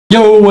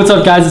Yo, what's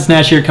up guys? It's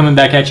Nash here coming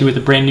back at you with a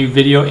brand new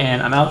video,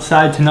 and I'm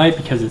outside tonight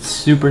because it's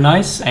super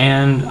nice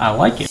and I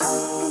like it.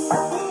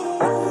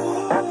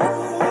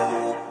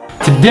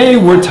 Today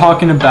we're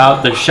talking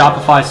about the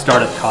Shopify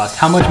startup cost.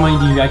 How much money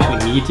do you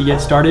actually need to get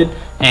started?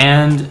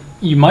 And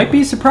you might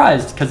be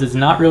surprised because it's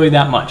not really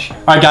that much. All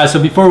right guys, so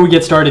before we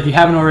get started, if you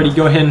haven't already,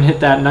 go ahead and hit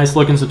that nice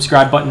looking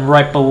subscribe button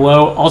right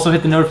below. Also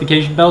hit the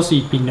notification bell so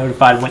you can be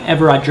notified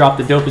whenever I drop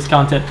the dopest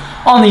content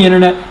on the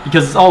internet,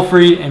 because it's all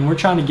free and we're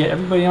trying to get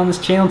everybody on this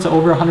channel to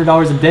over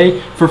 $100 a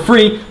day for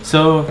free.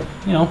 So,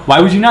 you know,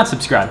 why would you not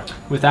subscribe?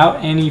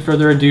 Without any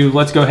further ado,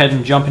 let's go ahead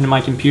and jump into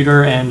my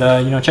computer and,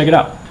 check it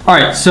out. All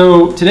right,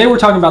 so today we're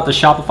talking about the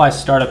Shopify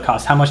startup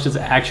cost. How much does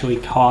it actually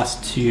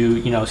cost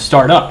to,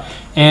 start up?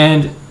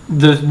 And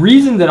the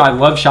reason that I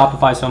love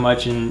Shopify so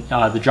much and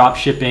the drop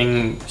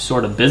shipping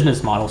sort of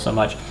business model so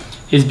much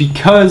is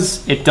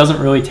because it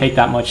doesn't really take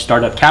that much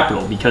startup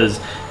capital,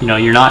 because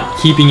you're not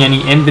keeping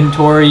any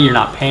inventory, you're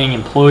not paying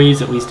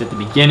employees, at least at the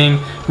beginning.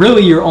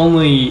 Really your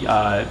only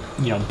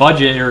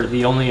budget, or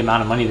the only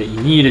amount of money that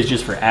you need, is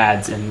just for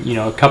ads and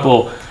a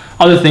couple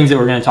other things that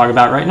we're going to talk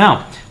about right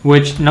now,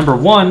 which number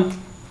one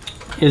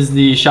is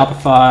the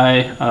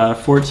Shopify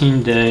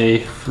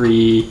 14-day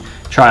free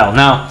trial.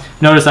 Now,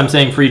 notice I'm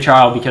saying free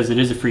trial because it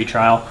is a free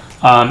trial,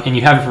 and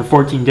you have it for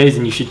 14 days,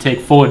 and you should take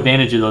full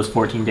advantage of those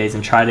 14 days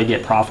and try to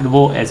get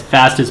profitable as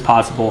fast as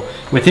possible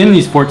within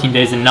these 14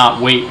 days and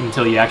not wait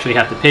until you actually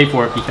have to pay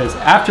for it, because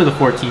after the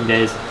 14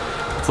 days,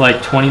 it's like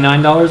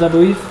 $29, I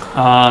believe,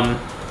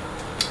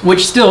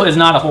 which still is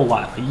not a whole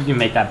lot. Like, you can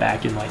make that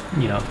back in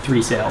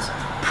 3 sales.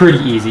 Pretty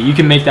easy. You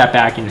can make that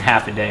back in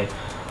half a day,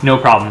 no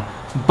problem.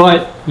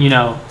 But,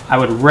 I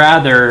would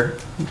rather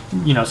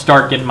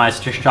start getting my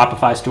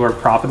Shopify store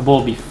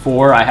profitable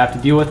before I have to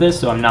deal with this,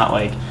 so I'm not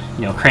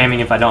cramming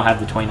if I don't have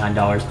the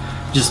 $29.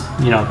 Just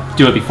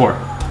do it before.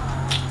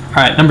 All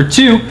right, number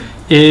two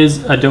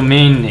is a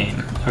domain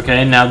name.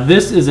 Okay, now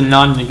this is a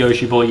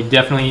non-negotiable. You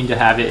definitely need to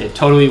have it. It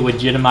totally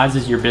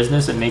legitimizes your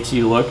business. It makes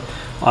you look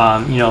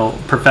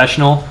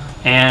professional.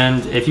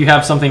 And if you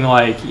have something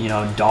like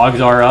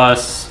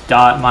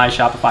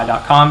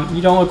dogsrus.myshopify.com,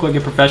 you don't look like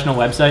a professional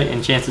website,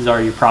 and chances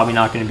are you're probably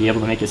not going to be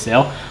able to make a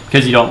sale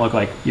because you don't look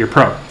like you're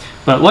pro.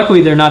 But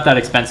luckily they're not that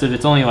expensive.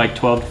 It's only like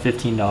 $12 to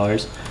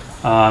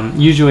 $15,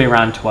 usually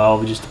around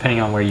 12, just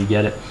depending on where you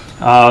get it.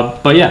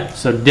 But yeah,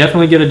 so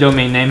definitely get a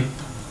domain name.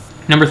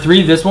 Number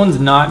three, this one's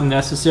not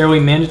necessarily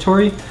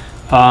mandatory,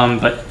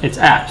 but it's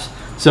apps.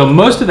 So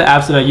most of the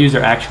apps that I use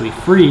are actually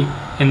free,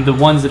 and the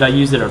ones that I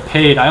use that are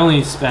paid, I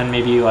only spend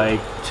maybe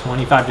like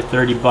 25 to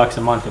 30 bucks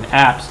a month in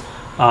apps.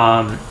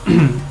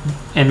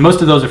 And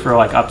most of those are for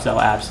like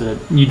upsell apps that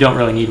you don't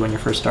really need when you're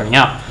first starting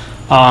out.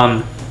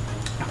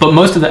 But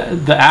most of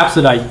the apps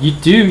that I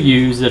do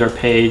use that are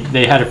paid,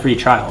 they had a free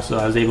trial. So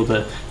I was able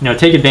to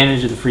take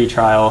advantage of the free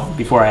trial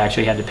before I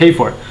actually had to pay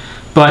for it.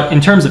 But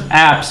in terms of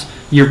apps,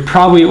 you're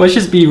probably, let's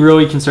just be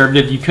really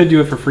conservative. You could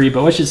do it for free,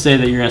 but let's just say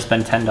that you're gonna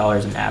spend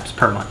 $10 in apps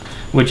per month,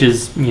 which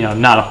is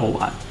not a whole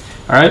lot.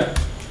 All right.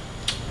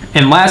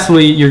 And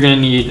lastly, you're going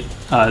to need,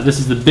 this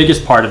is the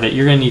biggest part of it,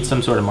 you're going to need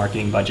some sort of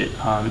marketing budget,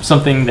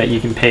 something that you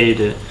can pay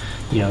to,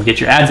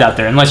 get your ads out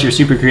there. Unless you're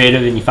super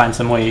creative and you find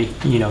some way,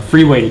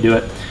 free way to do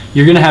it,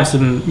 you're going to have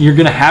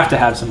to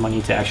have some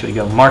money to actually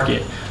go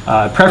market.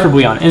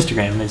 Preferably on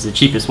Instagram is the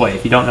cheapest way.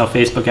 If you don't know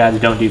Facebook ads,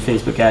 don't do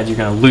Facebook ads, you're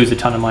going to lose a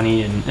ton of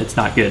money and it's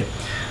not good.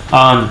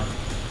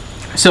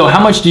 So how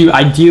much do you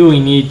ideally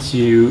need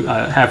to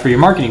have for your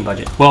marketing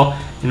budget? Well,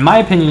 in my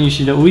opinion, you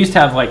should at least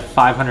have like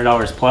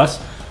 $500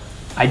 plus.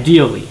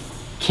 Ideally.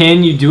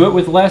 Can you do it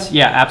with less?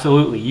 Yeah,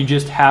 absolutely. You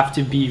just have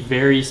to be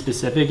very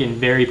specific and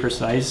very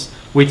precise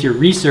with your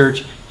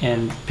research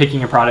and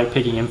picking a product,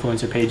 picking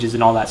influencer pages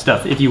and all that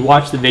stuff. If you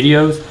watch the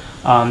videos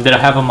that I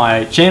have on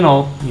my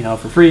channel,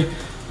 for free,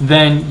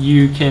 then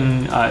you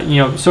can,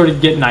 sort of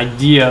get an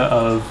idea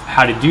of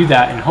how to do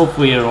that, and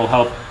hopefully it'll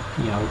help,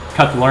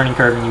 cut the learning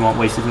curve, and you won't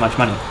waste as much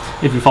money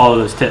if you follow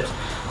those tips.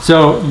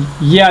 So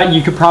yeah,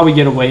 you could probably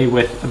get away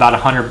with about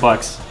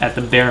 $100 at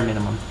the bare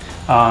minimum.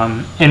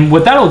 And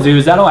what that'll do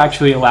is that'll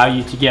actually allow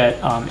you to get,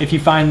 if you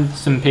find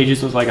some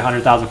pages with like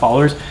 100,000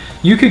 followers,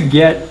 you could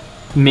get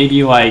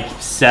maybe like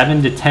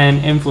 7 to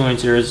 10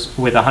 influencers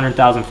with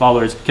 100,000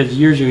 followers, because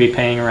you're usually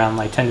paying around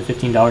like $10 to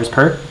 $15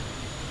 per.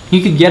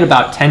 You could get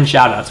about 10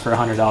 shout outs for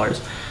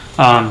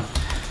 $100.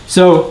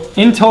 So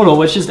in total,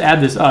 let's just add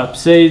this up.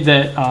 Say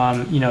that,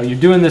 you're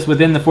doing this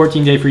within the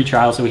 14-day free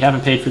trial, so we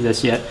haven't paid for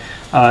this yet.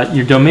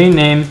 Your domain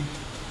name,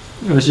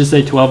 let's just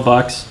say 12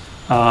 bucks.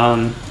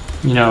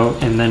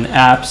 And then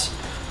apps,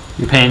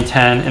 you're paying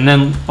 10. And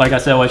then, like I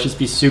said, let's just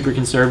be super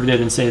conservative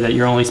and say that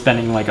you're only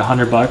spending like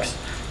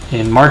 $100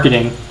 in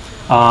marketing.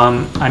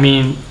 I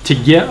mean, to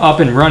get up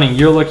and running,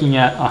 you're looking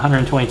at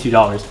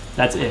 $122.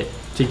 That's it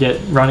to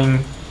get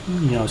running,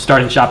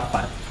 starting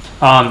Shopify.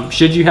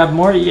 Should you have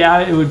more? Yeah,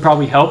 it would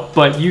probably help,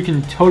 but you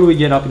can totally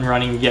get up and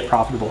running and get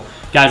profitable.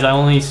 Guys, I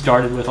only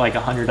started with like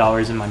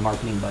 $100 in my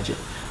marketing budget.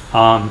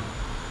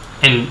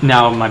 And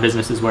now my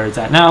business is where it's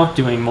at now,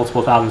 doing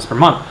multiple thousands per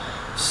month.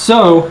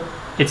 So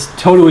it's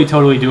totally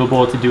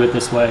doable to do it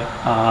this way,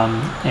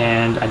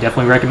 and I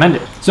definitely recommend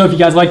it. So if you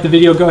guys like the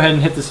video, go ahead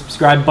and hit the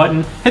subscribe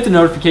button, hit the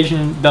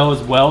notification bell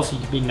as well, so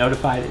you can be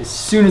notified as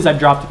soon as I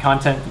drop the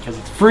content, because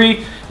it's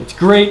free, it's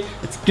great,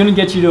 it's gonna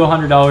get you to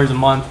 $100 a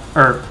month,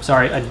 or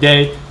sorry, a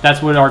day.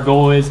 That's what our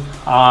goal is.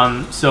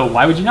 So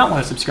why would you not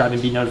want to subscribe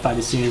and be notified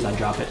as soon as I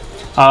drop it?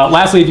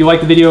 Lastly, if you like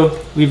the video,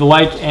 leave a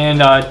like, and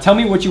tell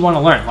me what you want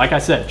to learn. Like I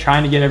said,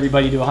 trying to get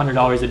everybody to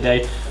 $100 a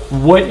day.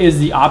 What is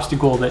the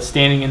obstacle that's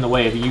standing in the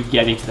way of you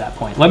getting to that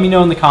point? Let me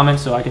know in the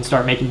comments so I can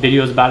start making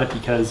videos about it,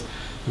 because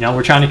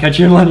we're trying to cut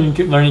your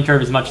learning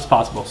curve as much as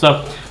possible.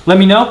 So let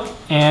me know,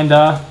 and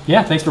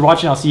yeah, thanks for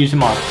watching. I'll see you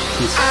tomorrow.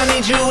 Peace. I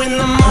need you in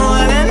the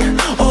morning,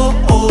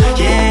 oh, oh,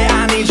 yeah,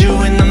 I need you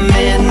in the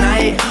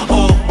midnight.